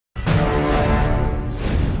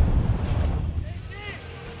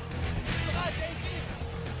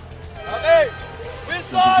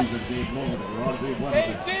Wilson!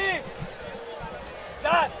 KG!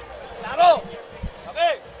 Diyan! Laro!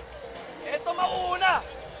 Okay! Ito mauuna!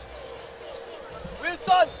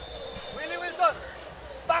 Wilson! Willie Wilson!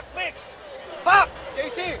 Back pick! Back!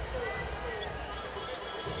 JC!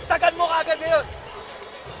 Isagad mo agad ngayon!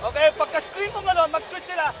 Okay, pagka-screen mo ngayon, mag-switch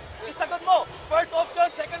sila, isagad mo! First option,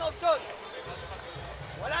 second option!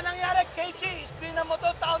 Wala nangyari, KG! Screenan mo to,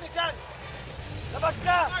 tao ni Jan! Labas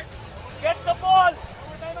ka! Get the ball!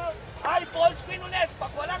 High ball screen ulit!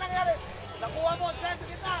 Pag wala nangyari, nakuha mo, Jan, sa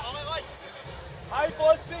gitna! Okay, guys! High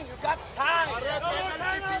ball screen, you got time!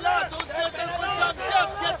 Don't settle for jump shot!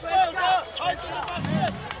 Get ball, go! Hard to the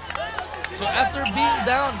basket! So after being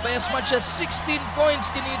down by as much as 16 points,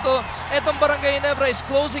 Kinito, etong Barangay Ginebra is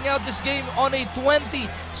closing out this game on a 26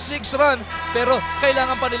 run. Pero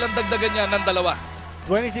kailangan pa nilang dagdagan yan ng dalawa.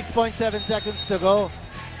 26.7 seconds to go.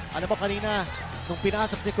 Ano ba kanina, nung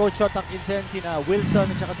pinasok ni Coach Shot ang Kinsen, sina Wilson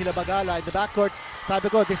at saka sila Bagala in the backcourt, sabi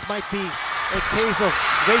ko, this might be a case of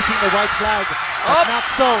raising the white flag. But not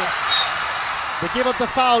so. They give up the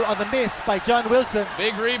foul on the miss by John Wilson.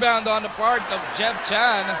 Big rebound on the part of Jeff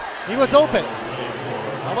Chan. He was open.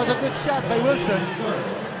 That was a good shot by Wilson.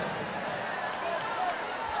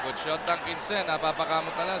 Good shot ng Kinsen. Napapakamot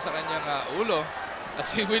na lang sa kanyang ulo. At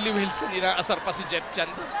si Willie Wilson, inaasar pa si Jeff Chan.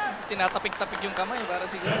 Tinatapik-tapik yung kamay para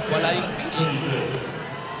siguro wala yung pingin.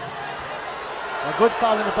 A good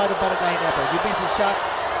foul in the part of Barangay Ginebra. You miss a shot,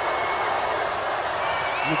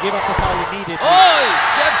 you give up the foul you needed. Oy!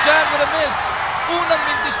 Jeff Chan with a miss. Unang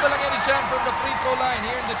mintis pa lang yan ni Chan from the free throw line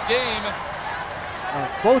here in this game.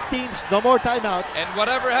 Both teams, no more timeouts. And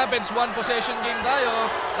whatever happens, one possession game tayo.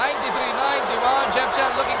 93-91. Jeff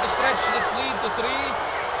Chan looking to stretch this lead to 3.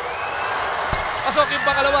 Pasok yung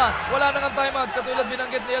pangalawa. Wala nang timeout. Katulad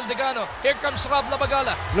binanggit ni El Decano. Here comes Rob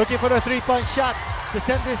Labagala. Looking for a three-point shot to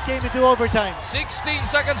send this game into overtime. 16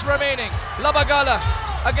 seconds remaining. Labagala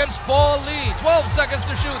against Paul Lee. 12 seconds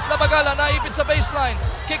to shoot. Labagala naipit sa baseline.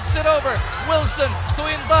 Kicks it over. Wilson to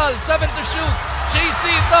Intal. 7 to shoot.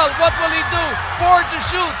 JC Intal, what will he do? 4 to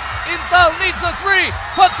shoot. Intal needs a 3.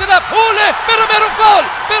 Puts it up. Huli! Pero merong foul!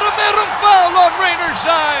 Pero merong foul on Rainer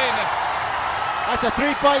Shine. That's a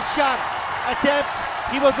three-point shot attempt.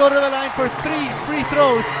 He will go to the line for 3 free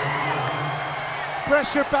throws.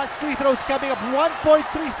 Pressure-packed free throws coming up. 1.3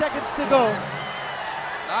 seconds to go.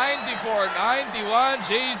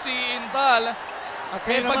 94-91, JC Intal. At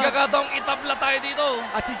may pagkakataong itabla tayo dito.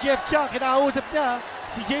 At si Jeff Chang, kinakausap niya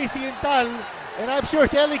si JC Intal. And I'm sure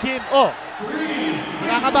telling him, oh,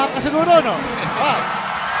 nakakabahan ka siguro, no? Wow.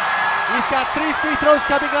 He's got 3 free throws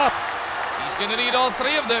coming up. He's gonna need all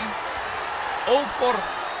 3 of them. 0 for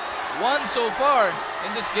 1 so far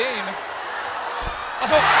in this game.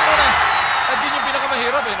 Pasok! Una! At yun yung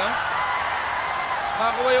pinakamahirap no?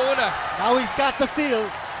 Makakuha yung una. Now he's got the feel.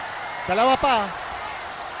 Dalawa pa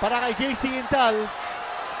para kay JC Intal.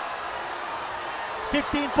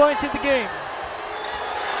 15 points in the game.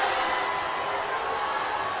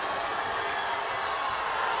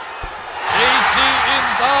 JC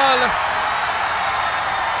Intal.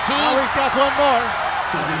 Now he's got one more.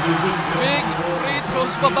 Big free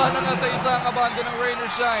throws pa ba na nga sa isang abante ng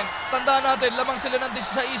Rainer Shine. Tandaan natin, lamang sila ng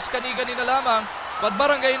 16 kani-kanina lamang. But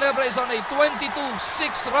Barangay Ginebra is on a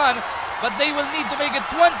 22-6 run. But they will need to make it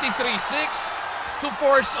 23-6 to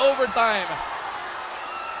force overtime.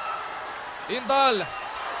 Intal.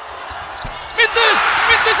 Mintis!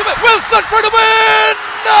 Mintis! Wilson for the win!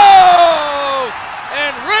 No!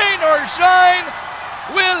 And Rainer Shine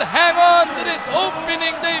will hang on to this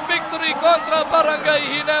opening day victory contra Barangay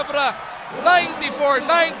Ginebra.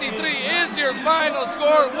 94-93 is your final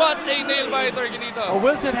score. What a nail-biter, Ginito.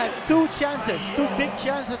 Wilson had 2 chances, 2 big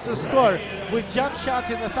chances to score with jump shots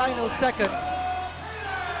in the final seconds.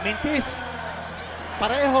 Mintis,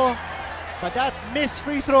 pareho, but that missed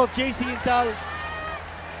free throw of JC Intal.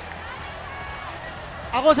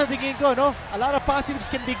 Ako sa tingin ko, no? A lot of positives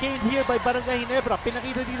can be gained here by Barangay Ginebra.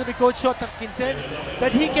 Pinakita dito ni Coach Shot at Kinsen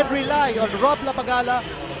that he can rely on Rob Labagala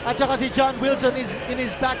at saka si John Wilson is in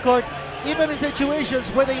his backcourt even in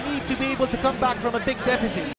situations where they need to be able to come back from a big deficit.